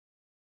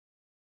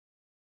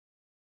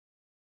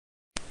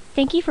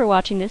Thank you for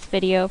watching this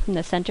video from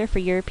the Center for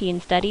European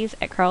Studies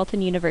at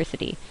Carleton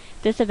University.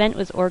 This event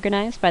was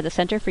organized by the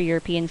Center for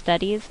European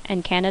Studies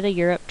and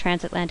Canada-Europe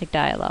Transatlantic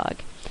Dialogue,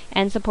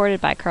 and supported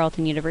by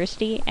Carleton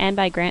University and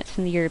by grants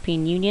from the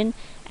European Union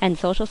and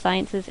Social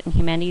Sciences and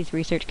Humanities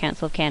Research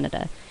Council of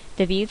Canada.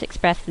 The views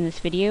expressed in this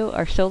video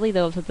are solely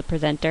those of the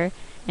presenter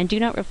and do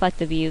not reflect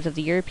the views of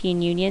the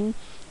European Union,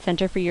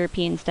 Center for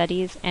European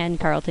Studies, and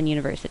Carleton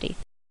University.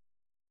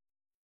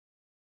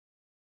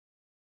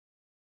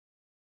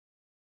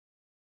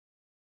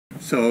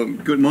 So,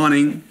 good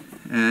morning,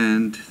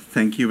 and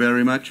thank you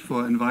very much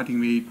for inviting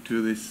me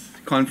to this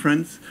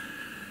conference.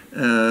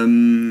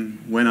 When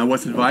I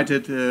was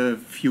invited a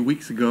few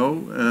weeks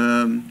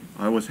ago,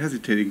 I was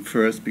hesitating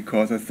first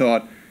because I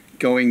thought,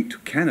 going to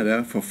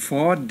Canada for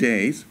 4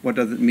 days, what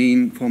does it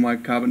mean for my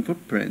carbon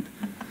footprint?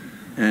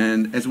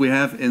 And as we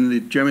have in the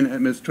German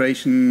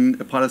administration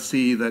a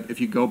policy that if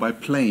you go by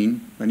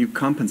plane, then you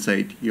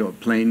compensate your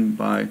plane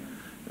by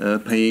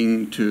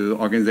paying to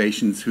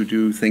organizations who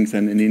do things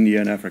in India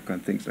and Africa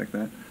and things like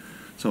that.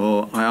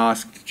 So I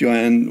asked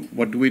Joanne,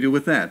 what do we do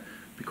with that?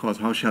 Because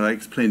how shall I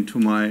explain to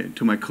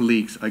my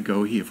colleagues, I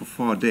go here for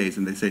 4 days,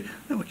 and they say,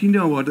 oh, you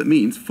know what it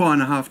means,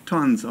 4.5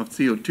 tons of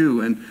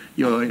CO2, and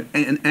your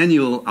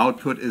annual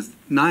output is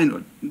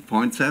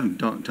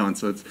 9.7 tons,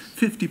 so it's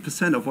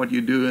 50% of what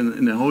you do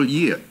in a whole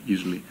year,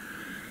 usually.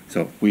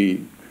 So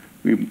we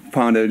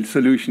found a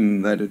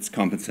solution that it's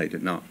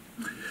compensated now.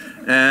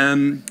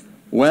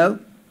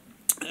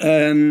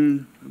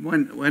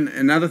 When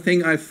another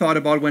thing I thought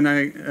about when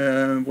I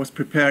was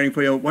preparing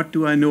for you, what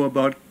do I know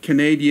about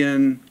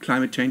Canadian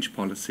climate change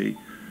policy?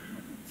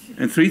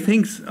 And 3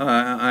 things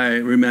I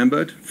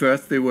remembered.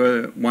 First, they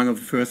were one of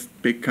the first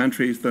big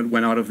countries that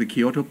went out of the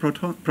Kyoto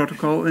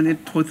Protocol in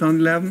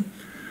 2011.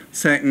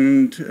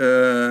 Second,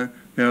 there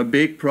are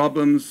big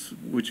problems,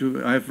 which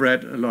I've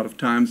read a lot of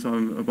times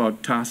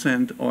about tar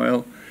sand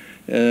oil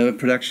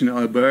production in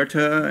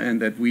Alberta,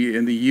 and that we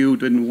in the EU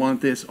didn't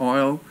want this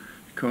oil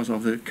because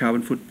of the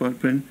carbon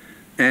footprint.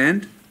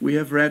 And we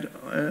have read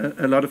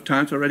a lot of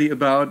times already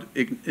about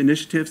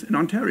initiatives in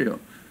Ontario,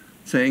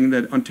 saying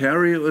that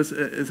Ontario is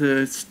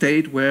a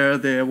state where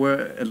there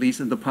were, at least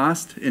in the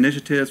past,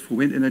 initiatives for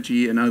wind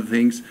energy and other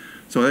things.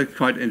 So that's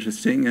quite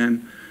interesting.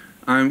 And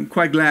I'm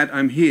quite glad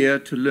I'm here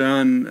to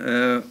learn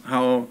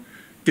how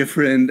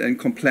different and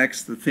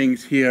complex the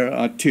things here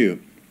are too.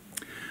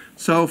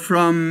 So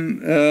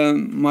from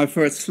my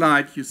first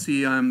slide, you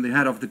see I'm the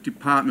head of the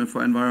Department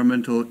for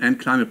Environmental and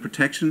Climate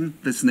Protection.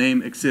 This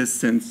name exists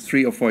since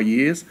 3 or 4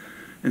 years,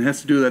 and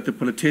has to do that the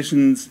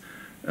politicians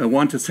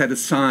want to set a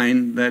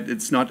sign that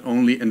it's not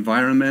only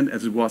environment,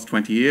 as it was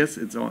 20 years,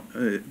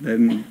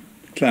 then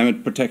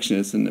climate protection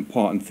is an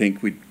important thing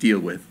we deal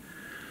with.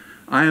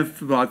 I have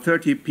about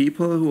 30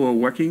 people who are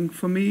working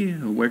for me,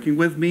 who are working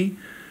with me,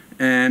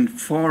 and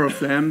 4 of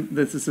them,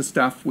 this is the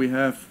stuff we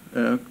have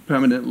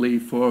permanently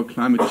for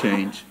climate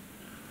change.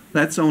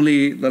 That's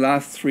only the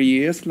last 3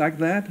 years like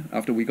that,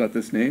 after we got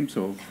this name,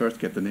 so first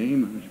get the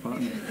name.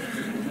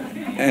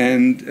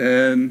 And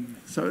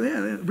so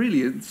yeah,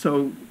 really,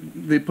 so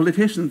the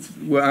politicians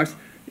were asked,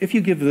 if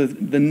you give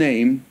the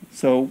name,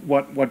 so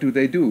what do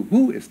they do?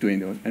 Who is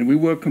doing it? And we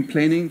were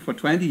complaining for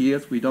 20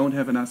 years we don't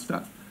have enough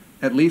stuff.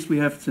 At least we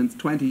have, since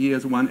 20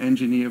 years, 1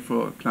 engineer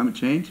for climate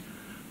change.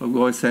 But we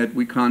always said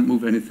we can't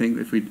move anything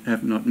if we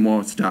have not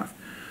more staff.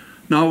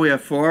 Now we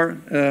have 4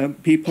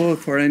 people,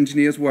 4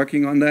 engineers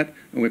working on that,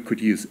 and we could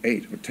use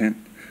 8 or 10,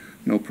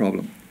 no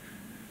problem.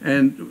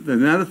 And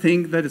another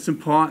thing that is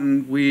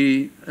important,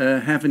 we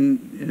have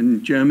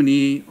in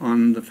Germany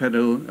on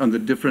the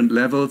different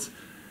levels,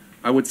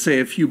 I would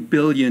say a few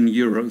billion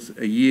euros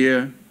a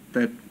year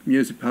that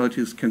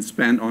municipalities can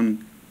spend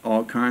on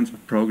all kinds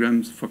of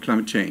programs for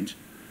climate change.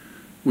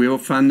 We are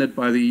funded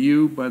by the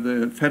EU, by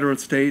the federal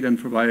state,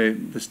 and by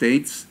the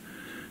states.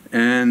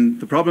 And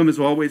the problem is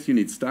always you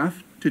need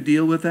staff to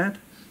deal with that.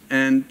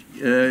 And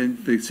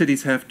the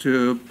cities have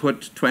to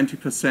put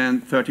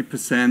 20%,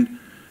 30%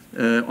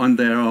 on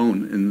their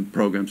own in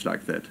programs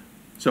like that.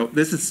 So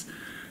this is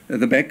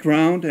the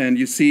background. And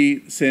you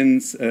see,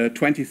 since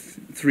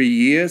 23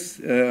 years,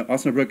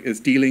 Osnabrück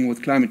is dealing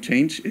with climate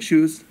change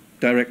issues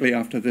directly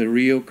after the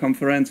Rio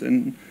conference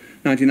in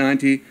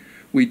 1990.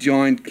 We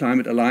joined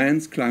Climate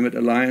Alliance. Climate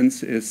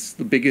Alliance is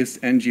the biggest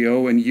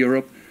NGO in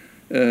Europe,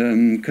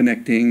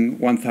 connecting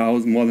more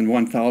than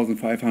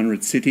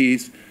 1,500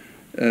 cities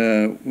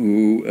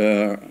who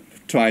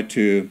try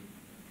to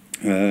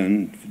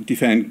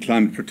defend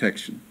climate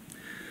protection.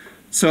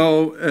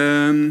 So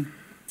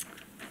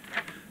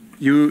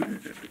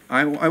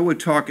I will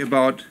talk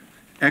about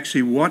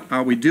actually what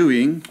are we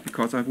doing,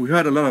 because we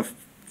heard a lot of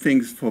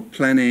things for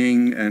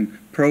planning and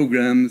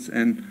programs,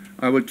 and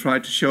I will try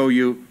to show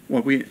you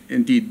what we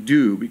indeed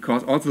do,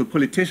 because also the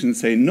politicians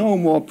say no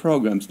more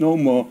programs, no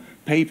more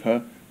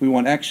paper, we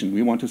want action,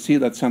 we want to see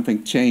that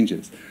something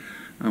changes.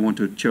 I want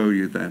to show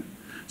you that.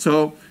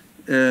 So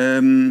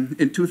in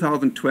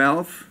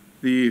 2012,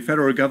 the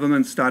federal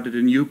government started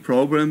a new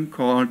program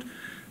called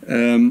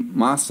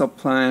Master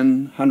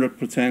Plan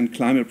 100%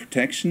 Climate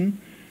Protection,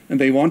 and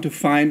they want to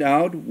find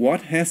out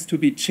what has to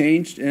be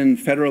changed in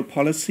federal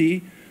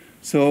policy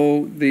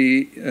so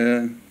the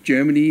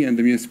Germany and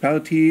the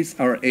municipalities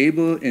are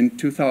able in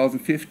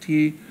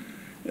 2050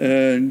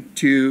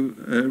 to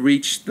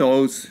reach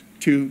those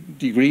 2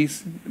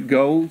 degrees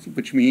goals,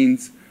 which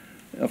means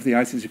of the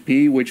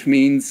ICCP, which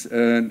means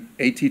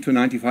 80 to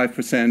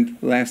 95%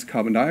 less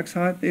carbon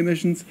dioxide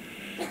emissions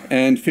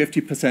and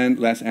 50%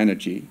 less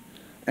energy.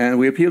 And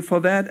we appealed for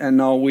that, and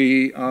now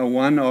we are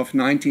one of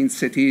 19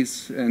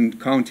 cities and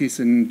counties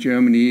in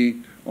Germany,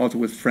 also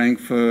with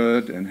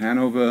Frankfurt and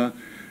Hanover,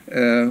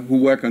 who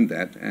work on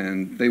that.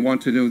 And they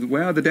want to know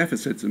where are the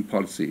deficits in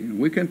policy, and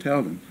we can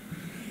tell them.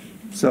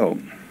 So,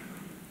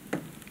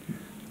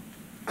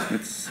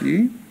 let's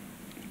see.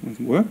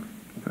 Doesn't work.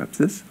 Perhaps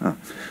this.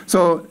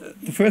 So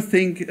the first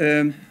thing,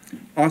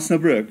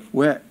 Osnabrück,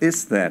 where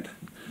is that?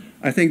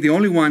 I think the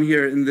only one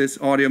here in this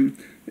audience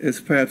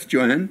is perhaps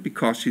Joanne,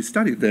 because she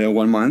studied there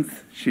 1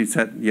 month, she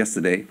said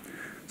yesterday.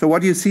 So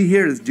what you see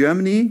here is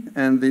Germany,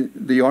 and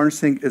the orange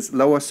thing is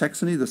Lower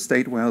Saxony, the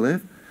state where I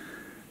live.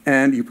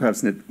 And you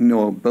perhaps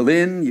know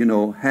Berlin, you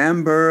know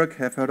Hamburg,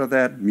 have heard of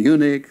that,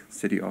 Munich,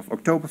 city of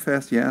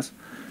Oktoberfest, yes.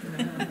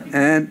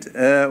 And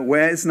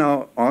where is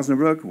now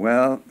Osnabrück?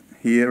 Well,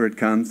 here it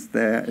comes,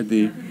 there at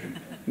the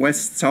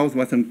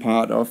southwestern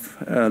part of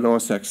Lower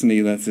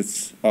Saxony. That's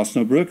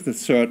Osnabrück, the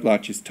 3rd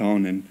largest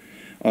town in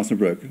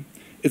Osnabrück.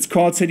 It's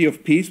called City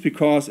of Peace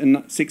because in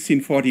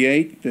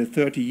 1648, the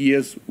 30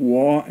 Years'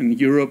 War in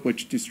Europe,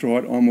 which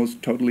destroyed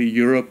almost totally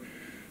Europe,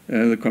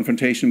 the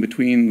confrontation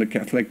between the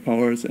Catholic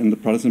powers and the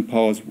Protestant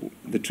powers,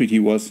 the treaty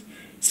was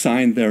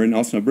signed there in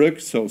Osnabrück.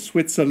 So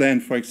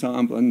Switzerland, for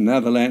example, and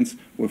Netherlands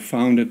were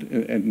founded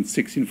in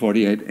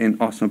 1648 in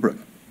Osnabrück.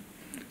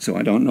 So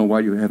I don't know why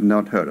you have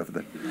not heard of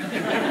that.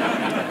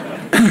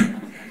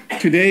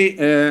 Today,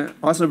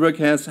 Osnabrück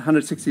has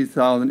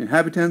 160,000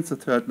 inhabitants, the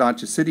 3rd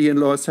largest city in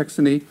Lower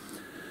Saxony,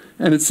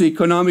 and it's the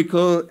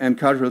economical and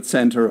cultural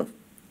center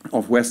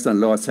of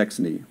Western Lower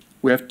Saxony.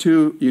 We have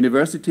 2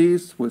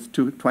 universities with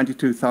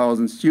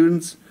 22,000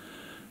 students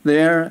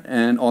there,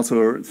 and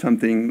also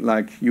something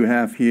like you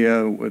have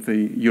here with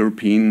the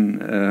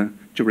European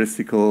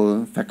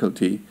juristical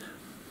faculty.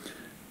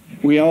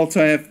 We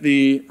also have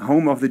the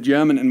home of the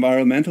German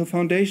Environmental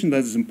Foundation.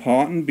 That is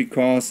important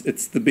because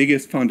it's the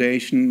biggest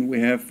foundation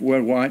we have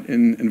worldwide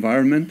in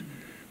environment.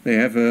 They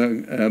have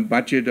a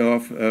budget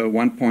of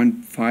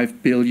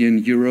 1.5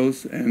 billion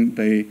euros, and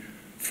they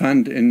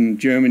fund in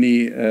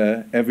Germany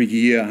every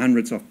year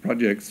hundreds of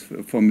projects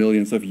for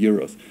millions of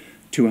euros.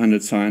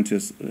 200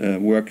 scientists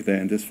work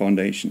there in this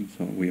foundation,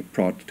 so we are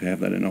proud to have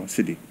that in our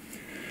city.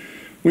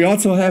 We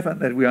also have,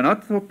 that we are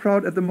not so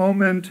proud at the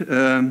moment,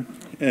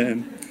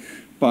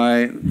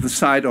 by the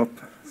side of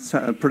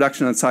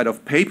production and side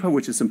of paper,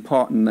 which is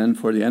important then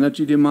for the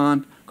energy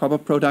demand, copper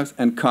products,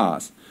 and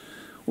cars.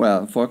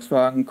 Well,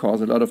 Volkswagen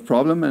caused a lot of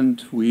problem,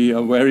 and we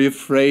are very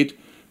afraid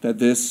that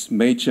this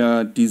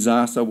major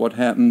disaster, what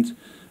happened,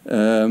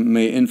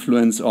 may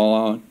influence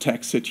our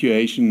tax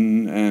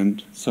situation,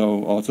 and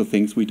so also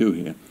things we do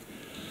here.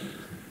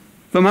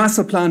 The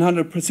master plan,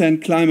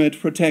 100% climate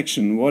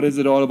protection, what is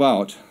it all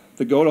about?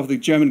 The goal of the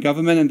German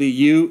government and the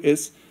EU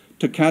is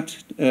to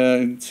cut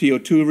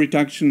CO2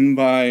 reduction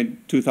by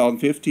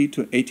 2050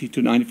 to 80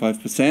 to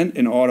 95%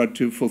 in order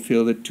to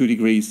fulfill the 2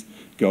 degrees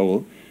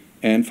goal,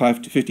 and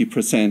 5 to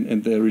 50%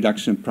 in the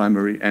reduction in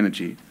primary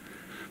energy.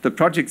 The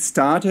project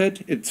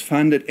started, it's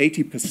funded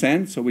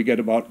 80%, so we get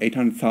about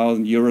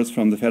 800,000 euros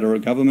from the federal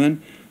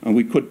government, and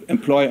we could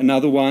employ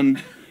another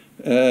one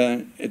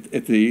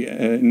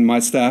in my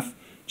staff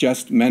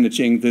just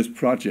managing this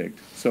project.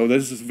 So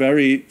this is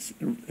very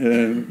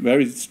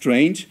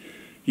strange.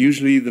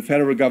 Usually the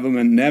federal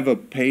government never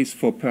pays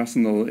for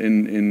personnel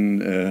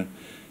in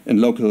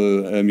local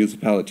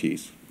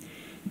municipalities.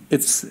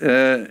 It's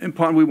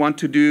important we want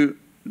to do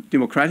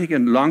democratic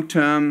and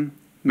long-term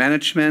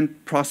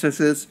management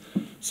processes,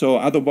 so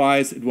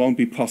otherwise it won't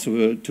be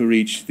possible to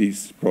reach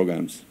these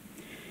programs.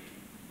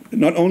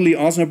 Not only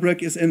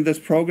Osnabrück is in this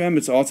program,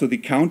 it's also the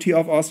county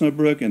of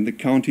Osnabrück and the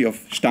county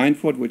of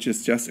Steinfurt, which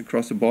is just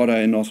across the border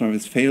in North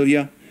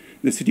Rhine-Westphalia,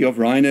 the city of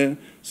Rheine.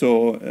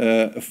 So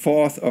a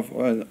fourth of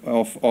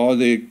all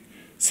the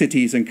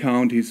cities and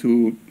counties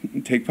who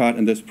take part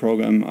in this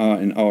program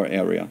are in our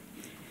area.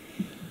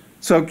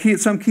 So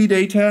some key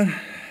data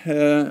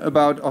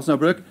about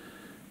Osnabrück.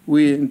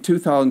 In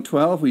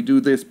 2012, we do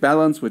this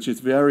balance, which is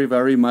very,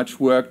 very much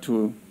work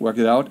to work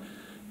it out.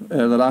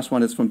 The last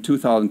one is from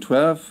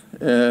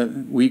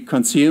 2012. We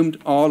consumed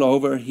all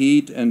over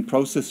heat and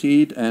process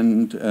heat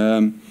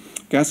and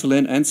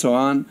gasoline and so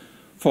on,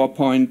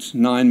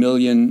 4.9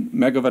 million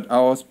megawatt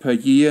hours per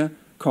year,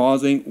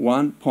 causing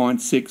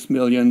 1.6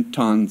 million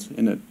tons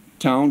in a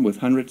town with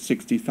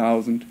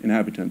 160,000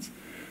 inhabitants.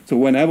 So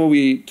whenever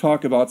we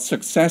talk about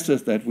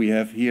successes that we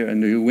have here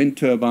in the wind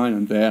turbine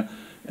and there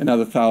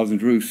another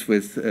 1,000 roofs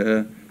with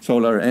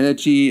solar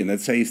energy, and that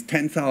says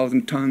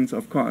 10,000 tons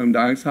of carbon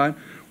dioxide,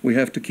 we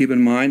have to keep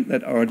in mind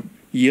that our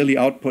yearly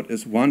output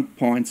is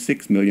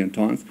 1.6 million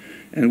tons,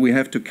 and we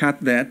have to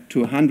cut that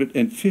to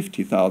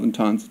 150,000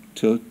 tons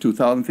till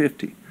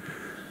 2050.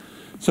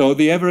 So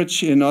the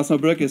average in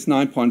Osnabrück is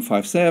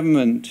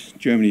 9.57 and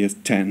Germany is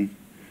 10.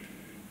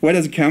 Where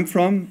does it come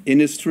from?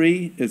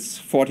 Industry is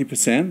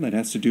 40%. That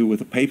has to do with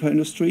the paper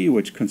industry,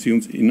 which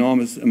consumes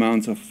enormous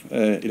amounts of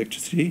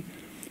electricity.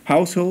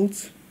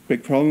 Households,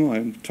 big problem,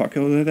 I'll talk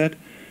about that.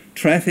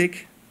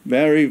 Traffic,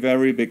 very,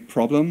 very big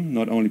problem,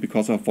 not only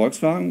because of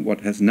Volkswagen,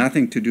 what has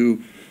nothing to do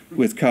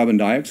with carbon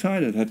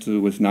dioxide, it had to do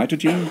with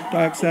nitrogen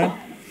dioxide.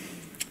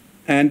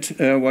 And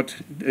what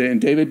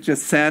David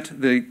just said,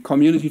 the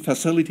community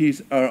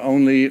facilities are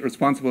only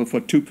responsible for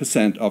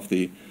 2% of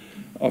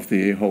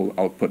the whole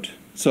output.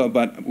 So,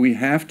 but we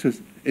have to,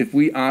 if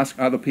we ask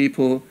other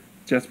people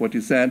just what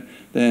you said,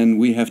 then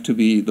we have to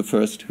be the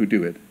first who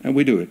do it, and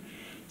we do it.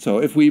 So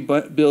if we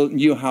build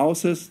new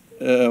houses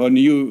or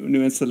new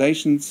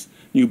installations,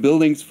 new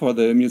buildings for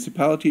the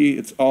municipality,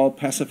 it's all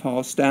passive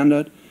house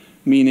standard,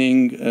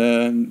 meaning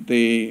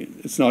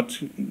it's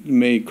not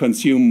may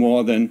consume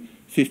more than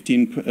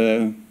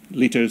 15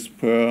 liters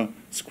per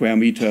square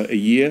meter a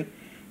year,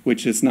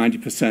 which is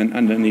 90%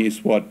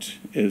 underneath what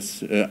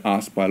is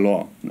asked by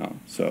law now.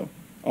 So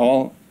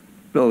all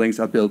buildings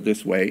are built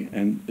this way,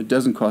 and it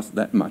doesn't cost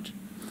that much.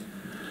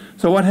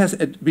 So what has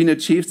been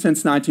achieved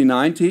since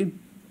 1990?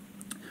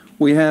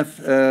 We have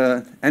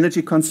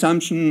energy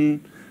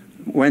consumption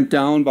went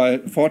down by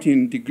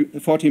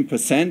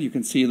 14%. You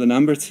can see the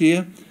numbers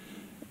here.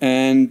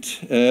 And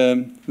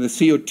the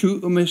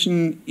CO2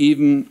 emission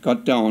even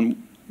got down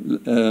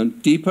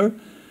deeper,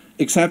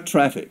 except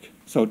traffic.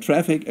 So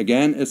traffic,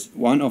 again, is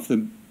one of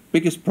the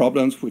biggest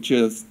problems which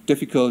is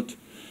difficult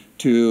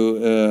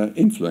to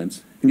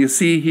influence. And you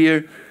see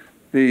here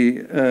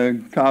the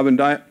carbon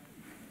dioxide.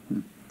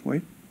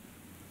 Wait.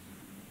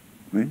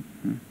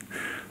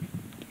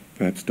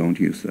 Perhaps don't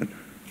use that.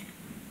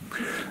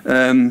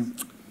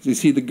 You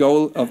see the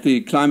goal of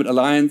the Climate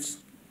Alliance.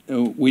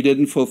 We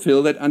didn't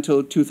fulfill that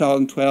until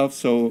 2012,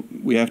 so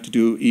we have to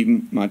do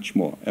even much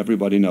more.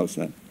 Everybody knows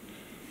that.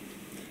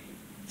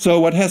 So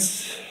what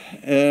has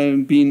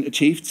been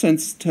achieved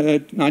since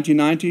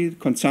 1990? The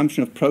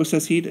consumption of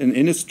process heat in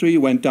industry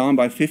went down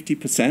by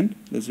 50%.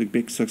 That's a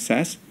big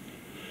success.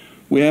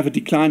 We have a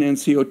decline in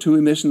CO2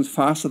 emissions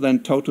faster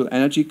than total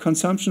energy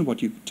consumption,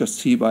 what you just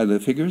see by the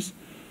figures.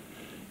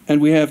 And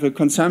we have a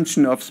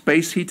consumption of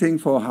space heating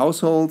for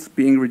households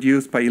being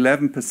reduced by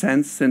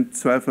 11%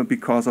 since 12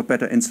 because of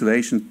better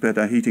installations,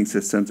 better heating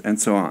systems, and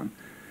so on.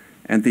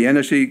 And the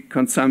energy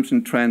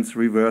consumption trends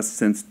reversed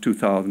since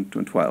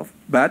 2012.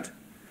 But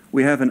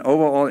we have an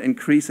overall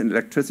increase in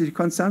electricity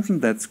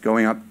consumption that's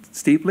going up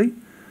steeply,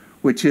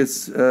 which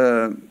is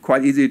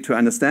quite easy to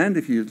understand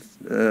if you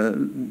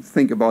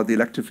think about the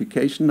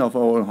electrification of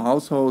our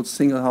households,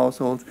 single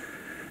households.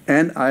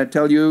 And I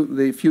tell you,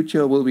 the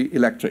future will be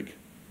electric.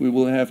 We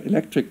will have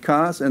electric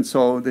cars, and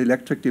so the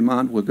electric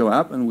demand will go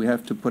up, and we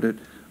have to put it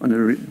on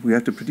we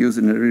have to produce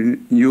in a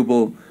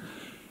renewable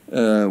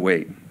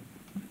way.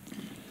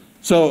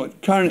 So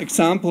current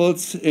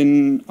examples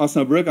in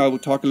Osnabrück, I will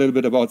talk a little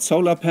bit about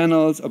solar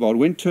panels, about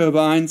wind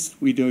turbines.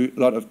 We do a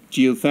lot of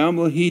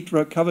geothermal heat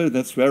recovery.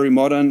 That's very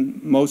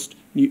modern. Most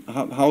new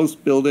house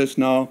builders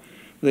now,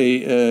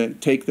 they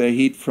take their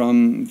heat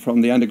from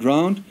the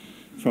underground,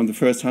 from the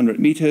first 100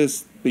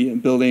 meters,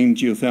 building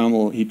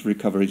geothermal heat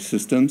recovery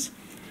systems.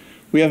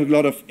 We have a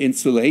lot of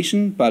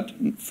insulation, but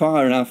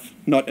far enough,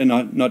 not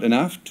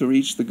enough to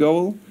reach the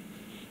goal.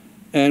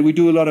 And we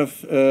do a lot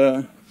of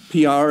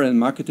PR and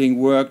marketing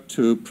work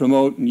to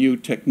promote new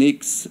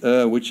techniques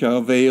which are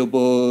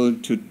available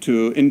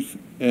to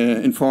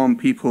inform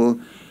people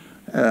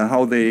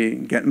how they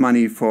get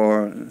money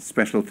for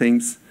special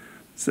things.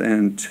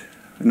 And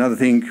another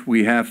thing,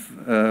 we have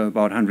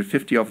about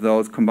 150 of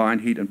those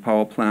combined heat and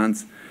power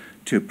plants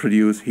to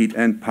produce heat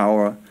and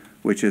power,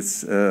 which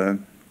is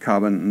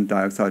carbon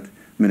dioxide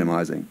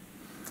minimizing.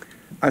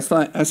 As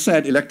I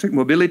said, electric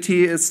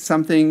mobility is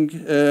something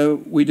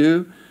we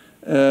do.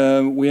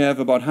 We have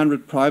about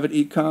 100 private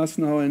e-cars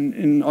now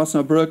in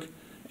Osnabrück,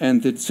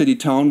 and the city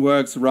town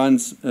works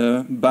runs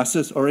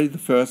buses already, the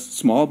first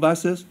small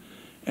buses,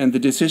 and the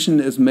decision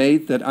is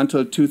made that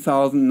until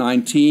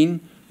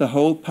 2019 the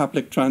whole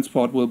public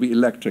transport will be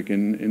electric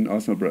in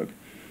Osnabrück.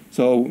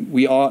 So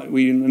we are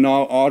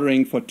now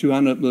ordering for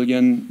 200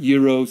 million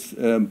euros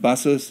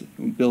buses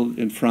built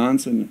in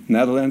France and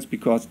Netherlands,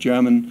 because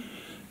German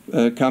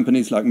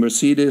companies like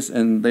Mercedes,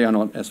 and they are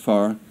not as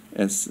far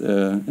as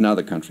in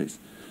other countries.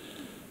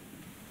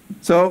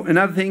 So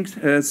another thing,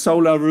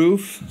 solar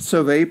roof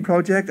survey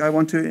project I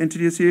want to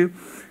introduce you.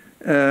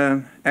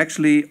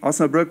 Actually,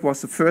 Osnabrück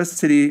was the first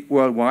city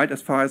worldwide,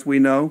 as far as we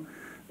know,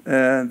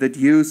 that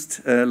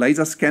used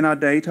laser scanner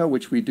data,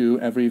 which we do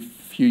every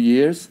few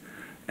years,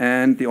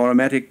 and the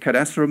automatic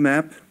cadastral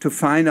map to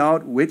find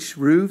out which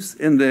roofs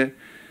in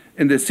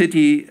the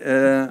city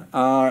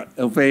are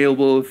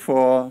available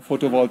for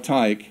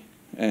photovoltaic.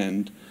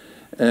 And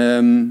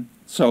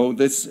so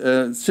this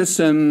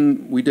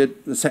system we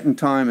did the second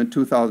time in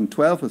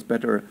 2012 with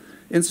better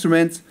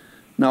instruments.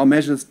 now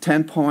measures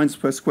 10 points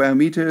per square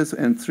meters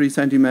and 3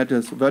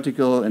 centimeters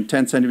vertical and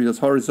 10 centimeters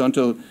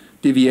horizontal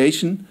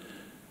deviation.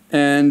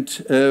 And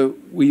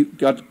we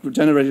got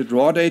generated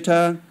raw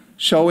data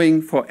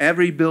showing for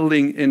every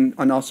building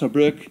on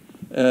Osnabrück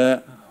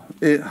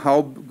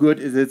how good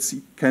it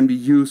can be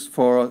used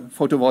for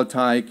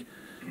photovoltaic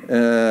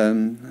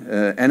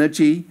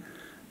energy.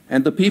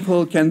 And the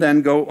people can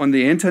then go on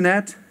the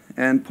internet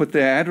and put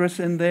their address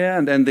in there,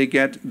 and then they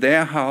get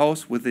their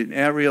house with an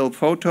aerial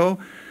photo.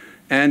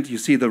 And you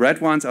see the red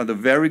ones are the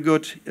very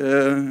good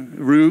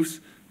roofs.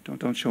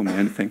 Don't show me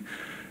anything.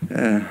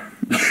 I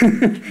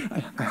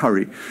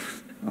hurry.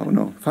 Oh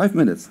no, 5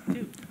 minutes.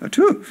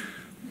 Two.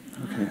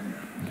 Okay.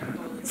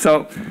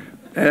 So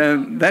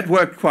that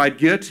worked quite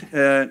good.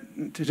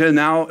 Till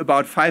now,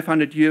 about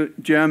 500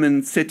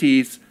 German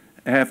cities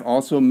have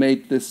also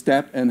made this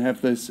step and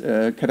have this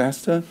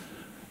cadastre,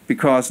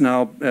 because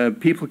now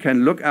people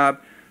can look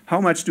up how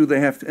much do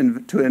they have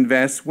to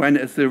invest, when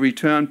is the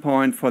return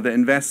point for the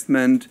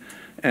investment,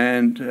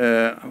 and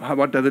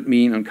what does it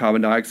mean on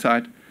carbon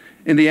dioxide.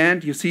 In the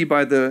end, you see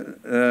by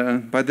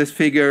this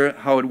figure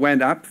how it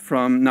went up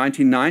from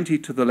 1990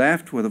 to the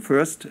left, where the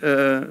first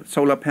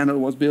solar panel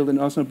was built in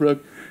Osnabrück.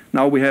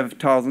 Now we have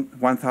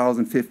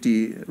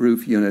 1,050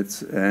 roof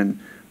units, and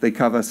they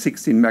cover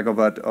 16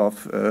 megawatt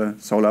of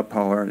solar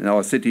power in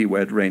our city,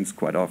 where it rains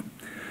quite often.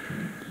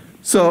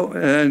 So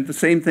the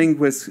same thing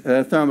with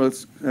thermal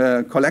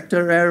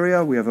collector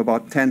area. We have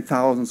about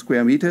 10,000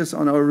 square meters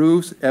on our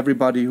roofs.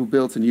 Everybody who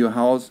builds a new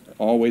house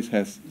always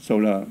has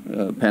solar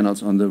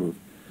panels on the roof.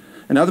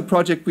 Another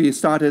project we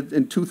started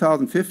in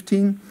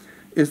 2015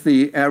 is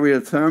the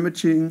aerial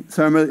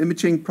thermal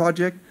imaging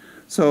project.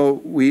 So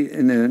we,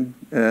 in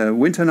a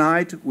winter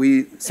night,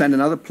 we sent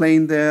another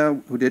plane there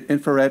who did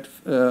infrared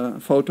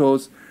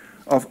photos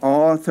of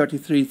all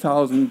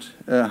 33,000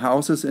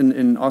 houses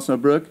in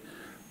Osnabrück,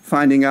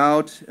 finding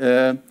out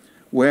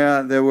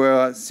where there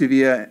were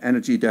severe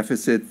energy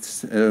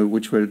deficits,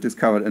 which were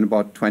discovered in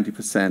about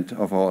 20%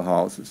 of all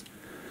houses.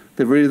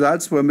 The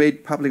results were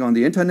made public on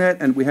the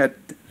internet, and we had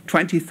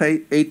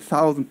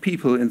 28,000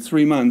 people in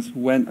 3 months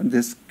who went on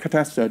this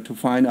cadastre to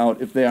find out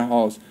if their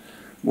house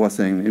was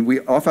in. And we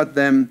offered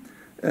them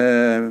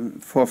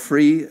for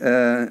free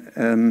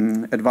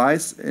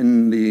advice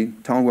in the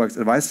Townworks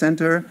Advice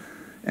Center,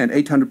 and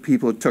 800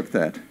 people took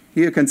that.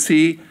 Here you can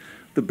see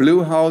the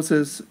blue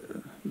houses.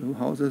 The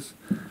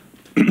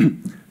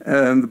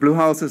blue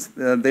houses,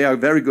 they are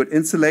very good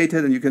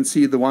insulated, and you can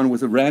see the one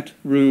with the red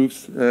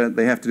roofs,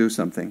 they have to do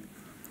something.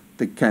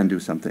 They can do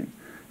something.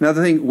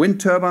 Another thing, wind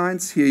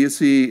turbines. Here you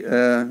see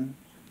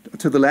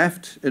to the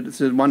left, it's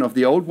one of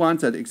the old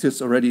ones that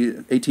exists already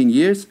 18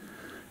 years.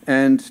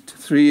 And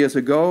 3 years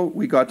ago,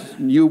 we got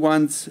new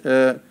ones,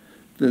 the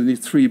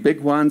 3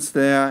 big ones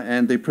there,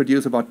 and they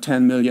produce about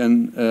 10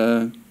 million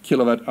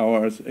kilowatt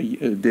hours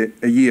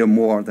a year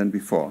more than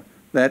before.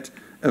 That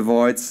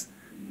avoids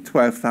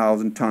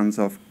 12,000 tons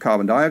of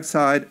carbon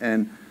dioxide,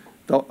 and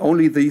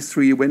only these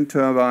 3 wind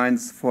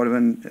turbines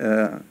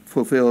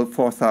fulfill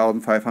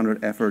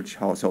 4,500 average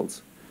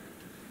households.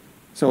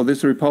 So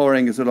this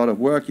repowering is a lot of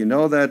work, you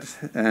know that,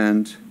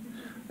 and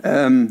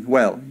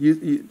well,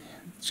 you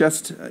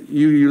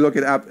look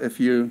it up if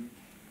you,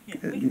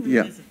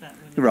 yeah,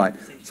 right.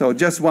 So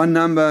just one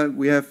number,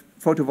 we have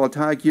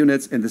photovoltaic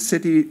units in the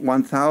city,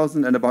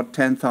 1,000, and about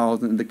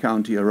 10,000 in the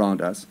county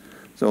around us.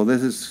 So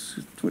this is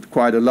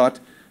quite a lot,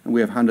 and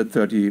we have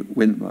 130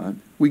 wind.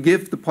 We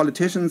give the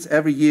politicians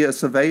every year a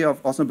survey of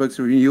Osnabrück's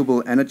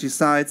renewable energy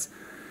sites,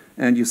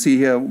 and you see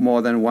here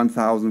more than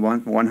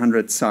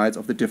 1,100 sites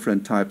of the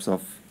different types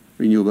of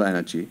renewable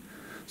energy.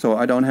 So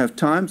I don't have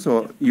time,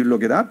 so you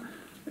look it up.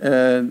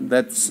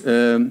 That's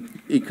the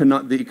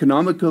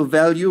economical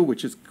value,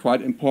 which is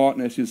quite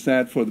important, as you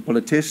said, for the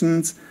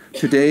politicians.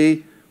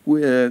 Today,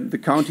 the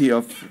county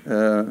of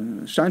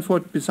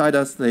Steinfurt beside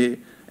us, they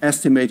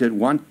estimated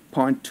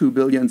 1.2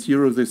 billion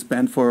euros they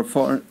spent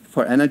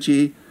for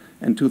energy.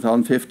 In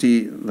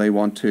 2050, they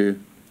want to,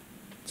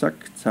 so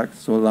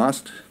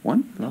last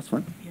one?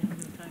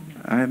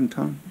 I haven't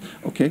time.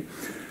 Okay.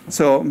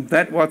 So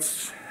that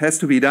has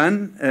to be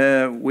done.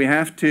 We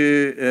have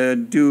to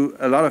do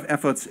a lot of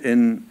efforts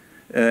in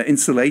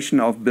insulation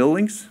of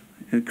buildings,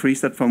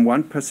 increase that from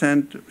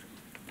 1%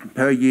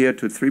 per year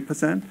to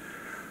 3%.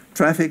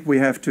 Traffic, we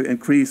have to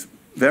increase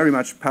very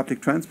much public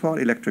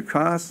transport, electric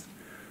cars,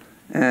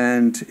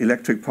 and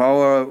electric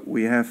power,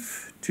 we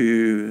have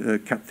to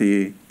cut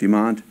the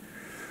demand.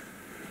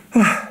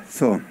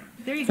 So,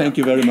 thank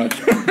you very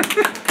much.